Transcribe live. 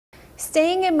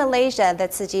Staying in Malaysia, the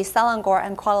Tzu-Chi Selangor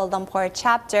and Kuala Lumpur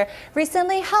chapter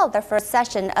recently held the first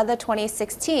session of the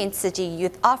 2016 Tzu-Chi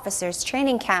Youth Officers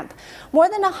Training Camp. More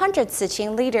than 100 Tzu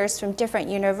Ching leaders from different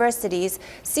universities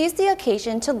seized the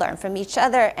occasion to learn from each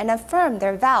other and affirm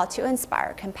their vow to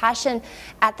inspire compassion.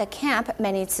 At the camp,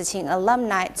 many Tzu Ching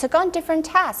alumni took on different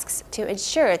tasks to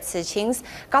ensure Tzu Chings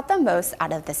got the most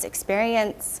out of this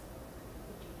experience.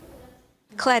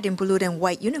 Clad in blue and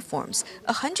white uniforms,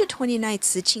 129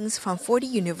 Tzu Chings from 40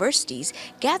 universities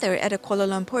gather at a Kuala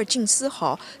Lumpur Jingsi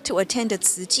Hall to attend the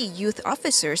Tzu-Chi Youth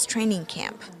Officers Training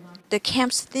Camp. The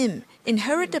camp's theme,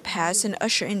 Inherit the Past and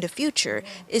Usher in the Future,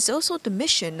 is also the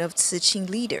mission of Tzu Ching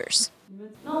leaders.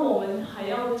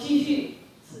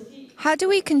 How do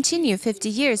we continue 50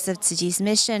 years of Tzu-Chi's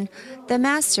mission? The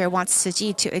master wants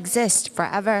Tzu-Chi to exist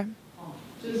forever.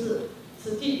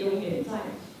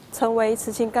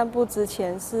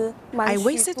 I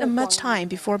wasted much time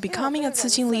before becoming a Tzu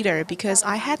Ching leader because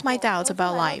I had my doubts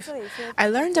about life. I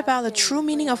learned about the true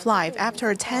meaning of life after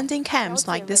attending camps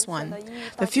like this one.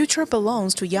 The future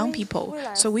belongs to young people,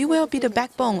 so we will be the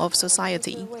backbone of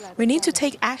society. We need to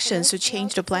take actions to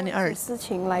change the planet Earth.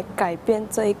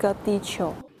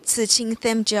 Tzu Ching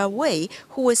Them Jia Wei,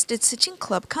 who was the Tzu Ching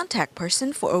Club contact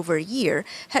person for over a year,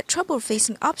 had trouble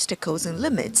facing obstacles and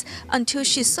limits until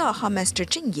she saw how Master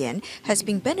Zheng Yan has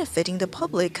been benefiting the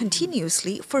public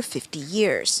continuously for 50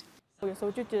 years.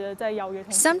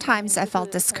 Sometimes I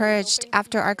felt discouraged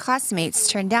after our classmates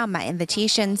turned down my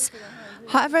invitations.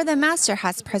 However, the master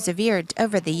has persevered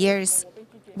over the years.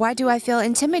 Why do I feel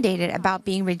intimidated about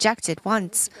being rejected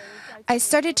once? I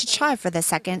started to try for the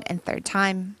second and third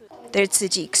time. Their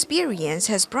Tzu-Chi experience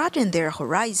has broadened their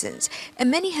horizons, and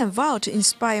many have vowed to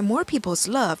inspire more people's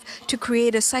love to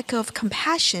create a cycle of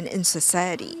compassion in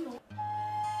society.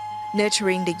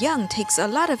 Nurturing the young takes a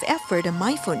lot of effort and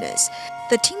mindfulness.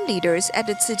 The team leaders at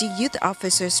the Tzu-Chi Youth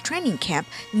Officers Training Camp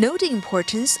know the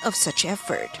importance of such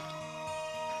effort.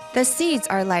 The seeds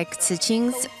are like Tzu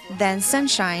Chings, then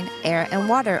sunshine, air, and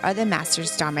water are the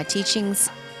master's Dharma teachings.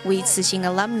 We Tzu Ching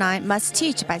alumni must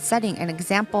teach by setting an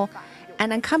example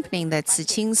and accompanying the Tzu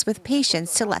Chings with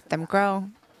patience to let them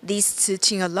grow. These Tzu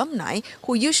Ching alumni,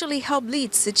 who usually help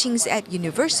lead Tzu Chings at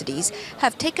universities,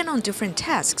 have taken on different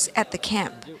tasks at the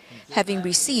camp. Having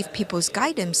received people's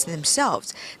guidance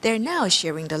themselves, they are now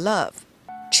sharing the love.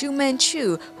 Chu Man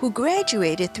Chu, who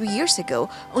graduated 3 years ago,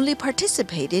 only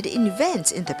participated in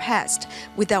events in the past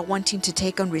without wanting to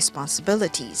take on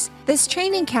responsibilities. This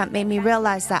training camp made me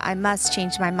realize that I must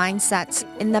change my mindset.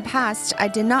 In the past, I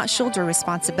did not shoulder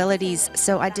responsibilities,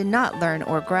 so I did not learn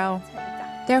or grow.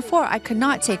 Therefore, I could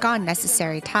not take on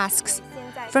necessary tasks.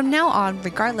 From now on,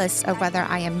 regardless of whether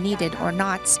I am needed or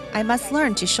not, I must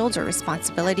learn to shoulder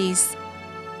responsibilities.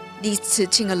 These Tzu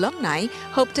Ching alumni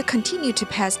hope to continue to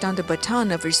pass down the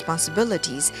baton of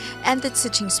responsibilities and the Tzu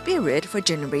Ching spirit for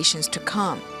generations to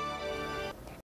come.